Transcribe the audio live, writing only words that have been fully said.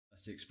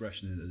That's the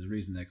expression. There's a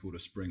reason they're called a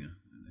springer.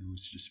 They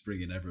was just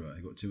springing everywhere.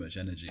 They got too much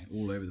energy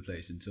all over the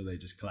place until they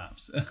just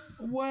collapse.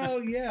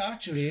 Well, yeah,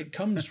 actually, it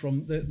comes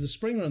from the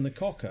Springer and the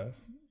Cocker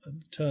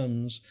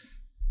terms.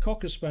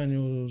 Cocker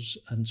Spaniels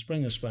and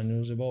Springer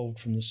Spaniels evolved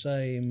from the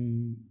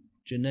same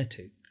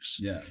genetics.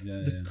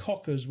 The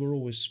Cockers were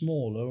always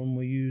smaller and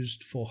were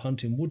used for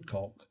hunting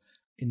woodcock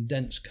in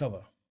dense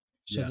cover.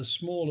 So the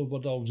smaller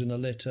dogs in a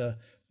litter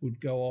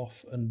would go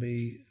off and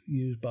be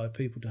used by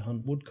people to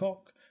hunt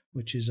woodcock,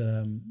 which is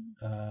a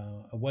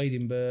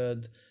wading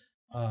bird.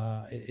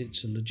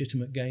 It's a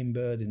legitimate game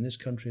bird in this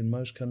country and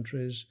most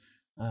countries,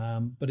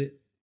 but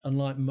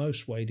unlike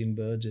most wading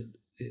birds,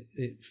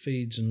 it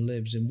feeds and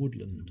lives in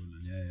woodland.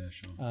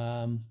 Sure.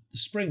 The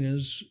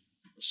springers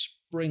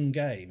spring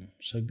game,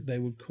 so they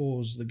would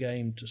cause the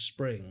game to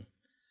spring.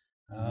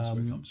 That's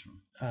where it comes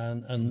from.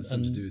 And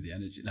something to do with the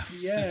energy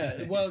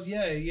levels.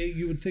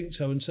 You would think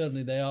so, and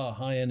certainly they are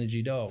high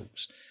energy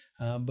dogs,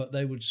 but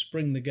they would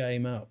spring the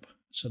game up,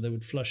 so they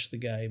would flush the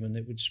game and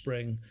it would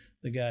spring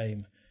the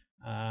game.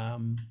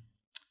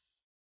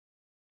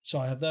 So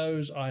I have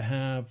those. I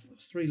have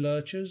 3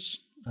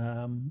 lurchers,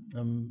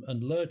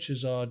 and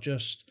lurchers are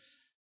just,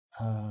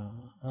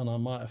 and I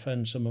might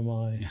offend some of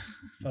my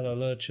fellow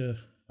lurcher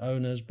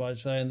owners by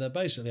saying they're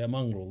basically a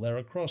mongrel. They're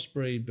a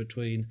crossbreed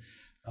between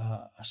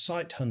a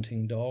sight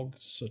hunting dog,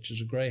 such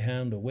as a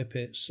greyhound, a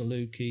whippet,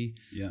 saluki,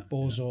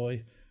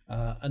 borzoi,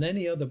 and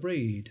any other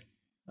breed.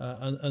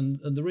 And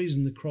the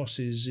reason the cross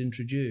is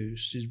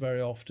introduced is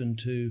very often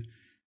to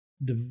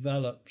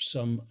develop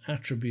some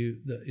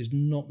attribute that is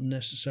not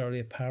necessarily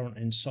apparent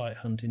in sight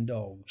hunting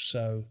dogs.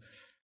 So,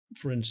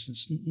 for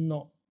instance,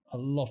 not a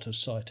lot of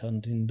sight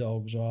hunting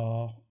dogs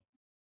are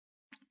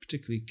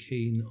particularly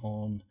keen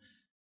on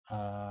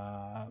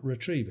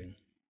retrieving.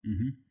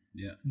 Mm-hmm.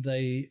 Yeah,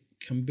 they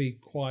can be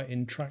quite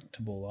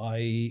intractable,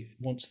 i.e.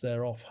 once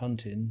they're off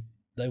hunting,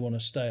 they want to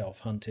stay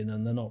off hunting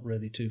and they're not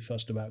really too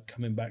fussed about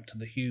coming back to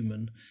the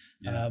human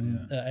at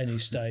any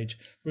stage.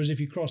 Whereas if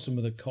you cross them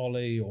with a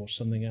collie or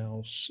something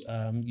else,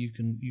 you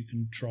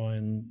can try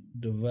and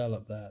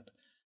develop that.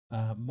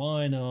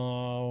 Mine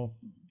are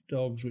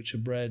dogs which are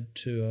bred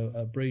to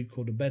a breed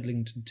called a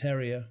Bedlington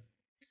Terrier,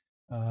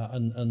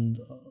 and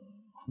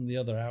the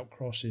other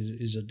outcross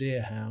is a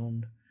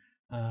deerhound.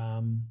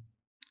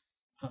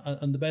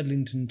 And the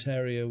Bedlington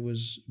Terrier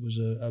was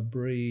a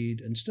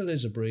breed, and still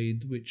is a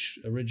breed, which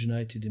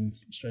originated in,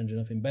 strange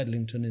enough, in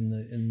Bedlington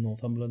in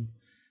Northumberland,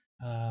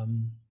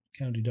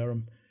 County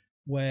Durham,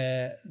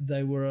 where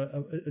they were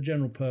a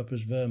general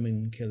purpose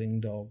vermin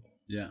killing dog.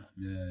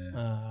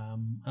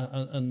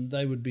 And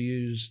they would be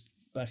used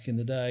back in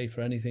the day for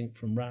anything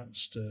from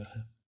rats to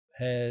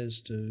hares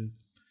to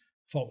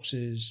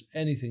foxes,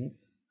 anything,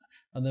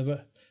 and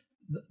they're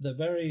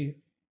very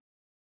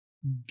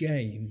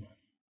game.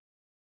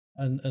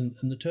 And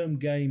the term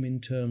game in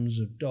terms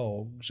of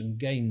dogs and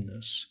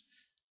gameness,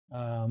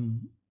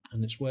 and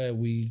it's where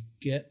we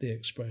get the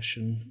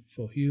expression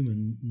for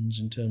humans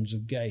in terms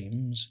of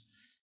games,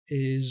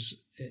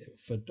 is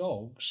for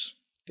dogs.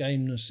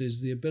 Gameness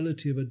is the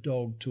ability of a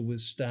dog to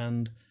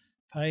withstand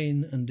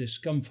pain and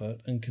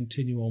discomfort and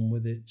continue on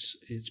with its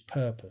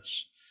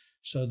purpose.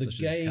 So the such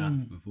game, as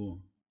cat before.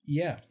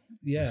 A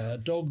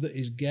dog that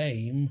is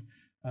game.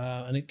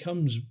 And it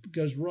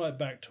goes right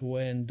back to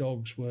when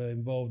dogs were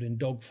involved in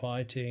dog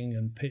fighting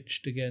and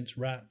pitched against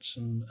rats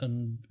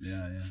and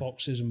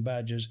foxes and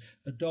badgers.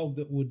 A dog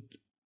that would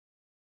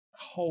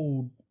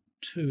hold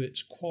to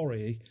its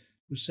quarry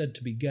was said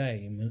to be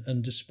game,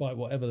 and despite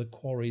whatever the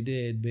quarry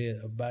did, be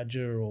it a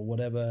badger or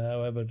whatever,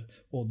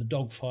 or the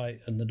dog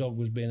fight and the dog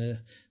was being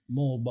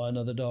mauled by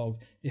another dog,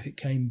 if it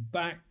came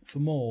back for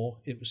more,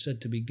 it was said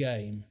to be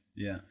game.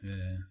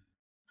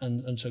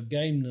 And so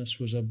gameness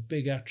was a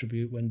big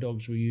attribute when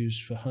dogs were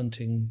used for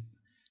hunting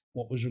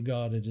what was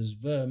regarded as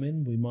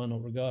vermin. We might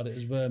not regard it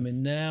as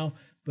vermin now,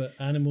 but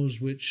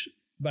animals which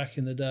back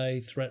in the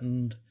day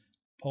threatened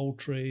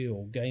poultry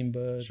or game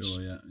birds.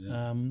 Sure,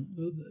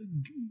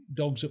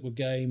 dogs that were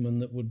game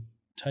and that would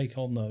take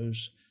on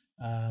those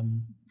so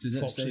that's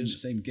foxes.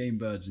 Same game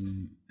birds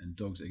and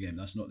dogs that are game.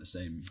 That's not the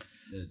same.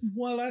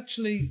 Well,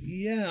 actually,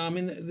 I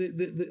mean,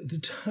 the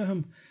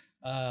term...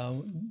 I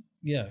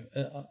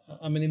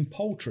mean, in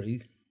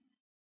poultry,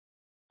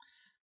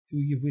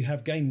 we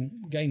have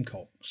game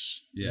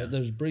cocks.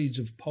 Those breeds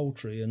of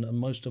poultry, and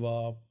most of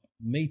our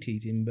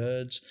meat-eating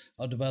birds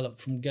are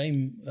developed from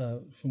game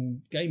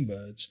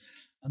birds,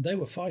 and they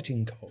were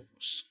fighting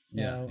cocks.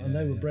 And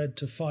they were bred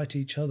to fight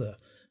each other.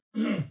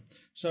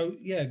 So,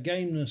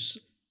 gameness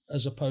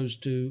as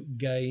opposed to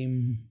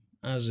game,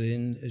 as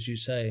in, as you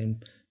say,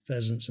 in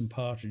pheasants and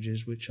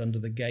partridges, which under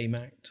the Game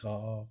Act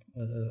are,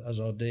 as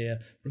are deer,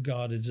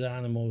 regarded as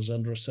animals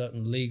under a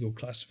certain legal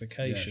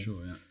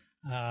classification.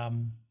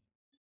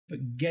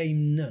 But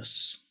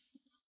gameness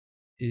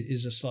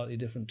is a slightly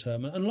different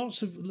term, and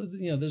lots of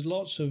there's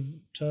lots of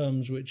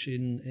terms which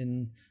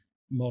in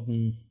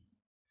modern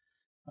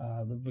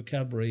the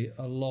vocabulary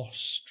are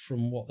lost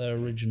from what their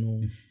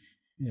original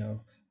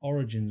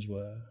origins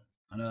were.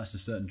 I know that's a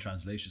certain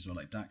translation as well,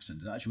 like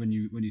Dachshund.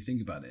 Actually, when you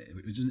think about it,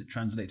 doesn't it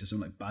translate to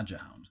something like Badger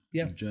Hound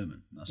in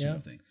German, that sort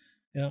of thing?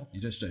 Yeah. You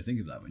just don't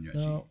think of that when you're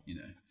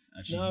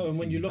actually, No, and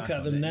when you look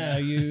at them now,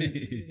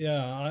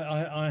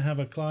 I have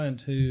a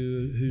client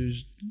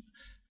who's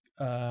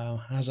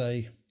has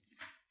a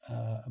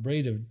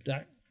breed of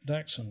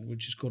Dachshund,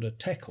 which is called a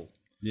Tekel,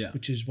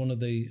 which is one of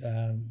the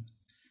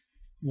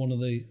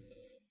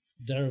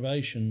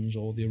derivations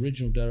or the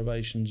original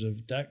derivations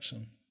of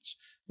Dachshunds,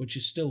 which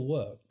is still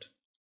worked.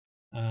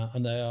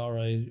 And they are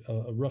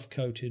a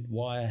rough-coated,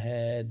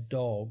 wire-haired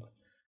dog.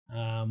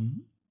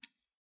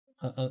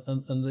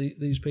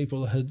 These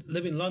people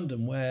live in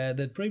London, where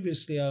they'd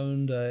previously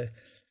owned a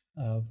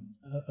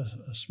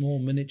small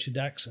miniature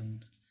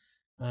Dachshund.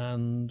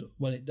 And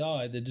when it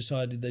died, they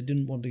decided they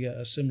didn't want to get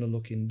a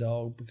similar-looking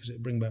dog because it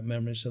would bring back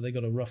memories, so they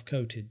got a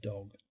rough-coated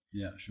dog.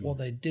 Yeah, sure. What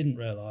they didn't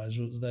realise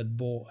was they'd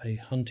bought a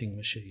hunting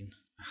machine.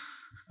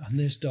 And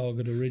this dog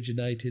had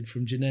originated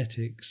from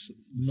genetics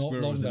not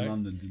long Squirrels back. in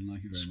London didn't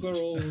like it very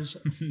Squirrels,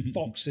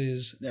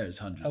 foxes, there's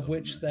hundreds of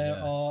which them,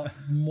 there are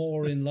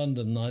more in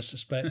London, I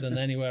suspect, than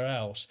anywhere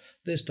else.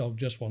 This dog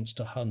just wants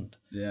to hunt.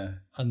 Yeah.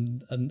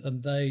 And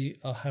they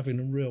are having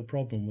a real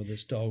problem with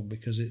this dog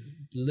because it's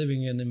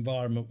living in an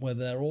environment where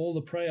there are all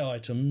the prey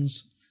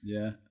items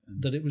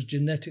that it was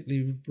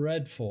genetically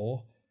bred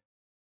for,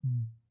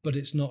 but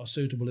it's not a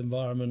suitable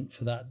environment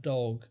for that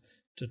dog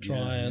to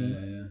try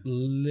and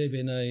live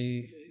in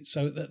a...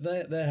 So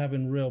they're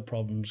having real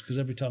problems because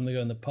every time they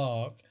go in the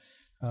park,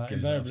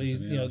 invariably,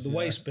 the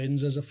waste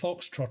bins, there's a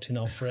fox trotting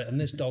off for it, and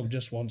this dog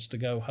just wants to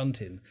go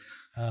hunting.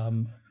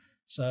 Be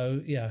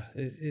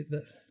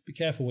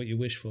careful what you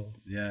wish for.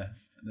 Yeah,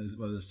 as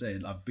I was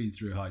saying, I've been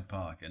through Hyde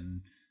Park,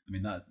 and I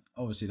mean that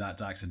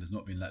Dachshund has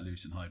not been let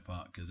loose in Hyde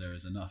Park because there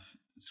is enough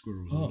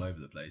squirrels all over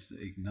the place that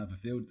he can have a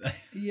field day.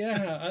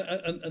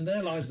 and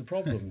there lies the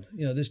problem.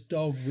 This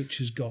dog, which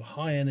has got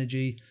high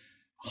energy,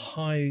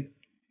 high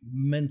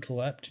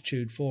mental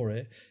aptitude for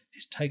it,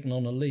 is taken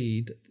on a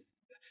lead.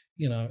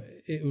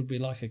 It would be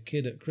like a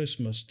kid at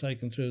Christmas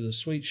taken through the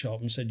sweet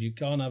shop and said, you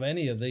can't have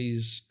any of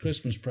these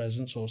Christmas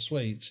presents or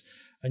sweets,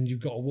 and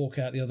you've got to walk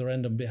out the other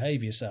end and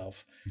behave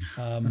yourself.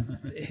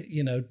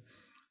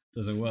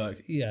 Doesn't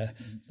work. Yeah.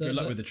 Good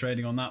luck with the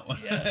training on that one.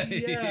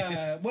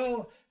 Yeah.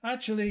 Well,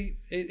 actually,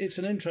 it's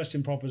an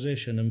interesting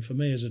proposition. And for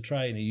me as a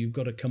trainer, you've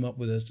got to come up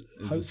with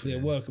hopefully a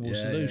workable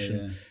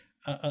solution.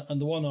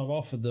 And the one I've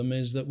offered them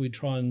is that we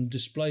try and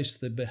displace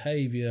the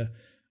behaviour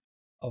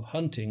of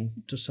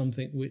hunting to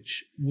something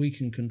which we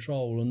can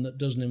control and that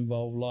doesn't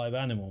involve live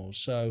animals.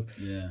 So,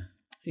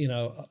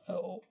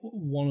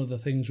 one of the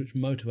things which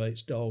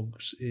motivates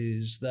dogs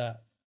is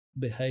that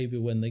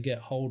behaviour when they get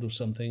hold of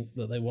something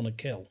that they want to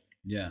kill.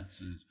 Yeah.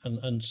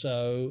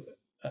 So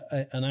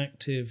an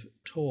active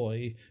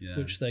toy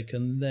which they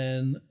can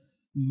then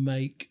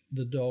make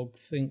the dog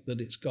think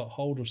that it's got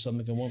hold of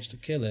something and wants to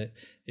kill it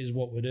is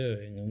what we're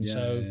doing. And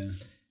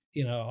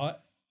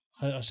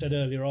I said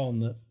earlier on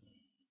that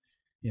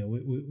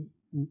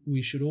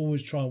we should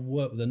always try and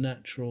work with the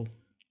natural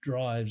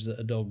drives that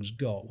a dog's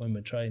got when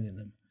we're training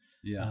them.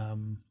 Yeah.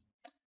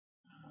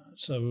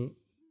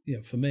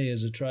 For me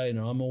as a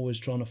trainer, I'm always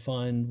trying to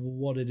find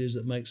what it is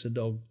that makes a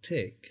dog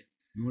tick.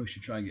 We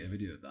should try and get a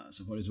video of that.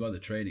 So, as well, the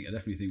training, I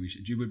definitely think we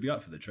should. You would be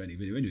up for the training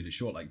video, wouldn't you? It's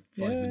short, like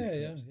 5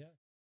 minutes. Yeah.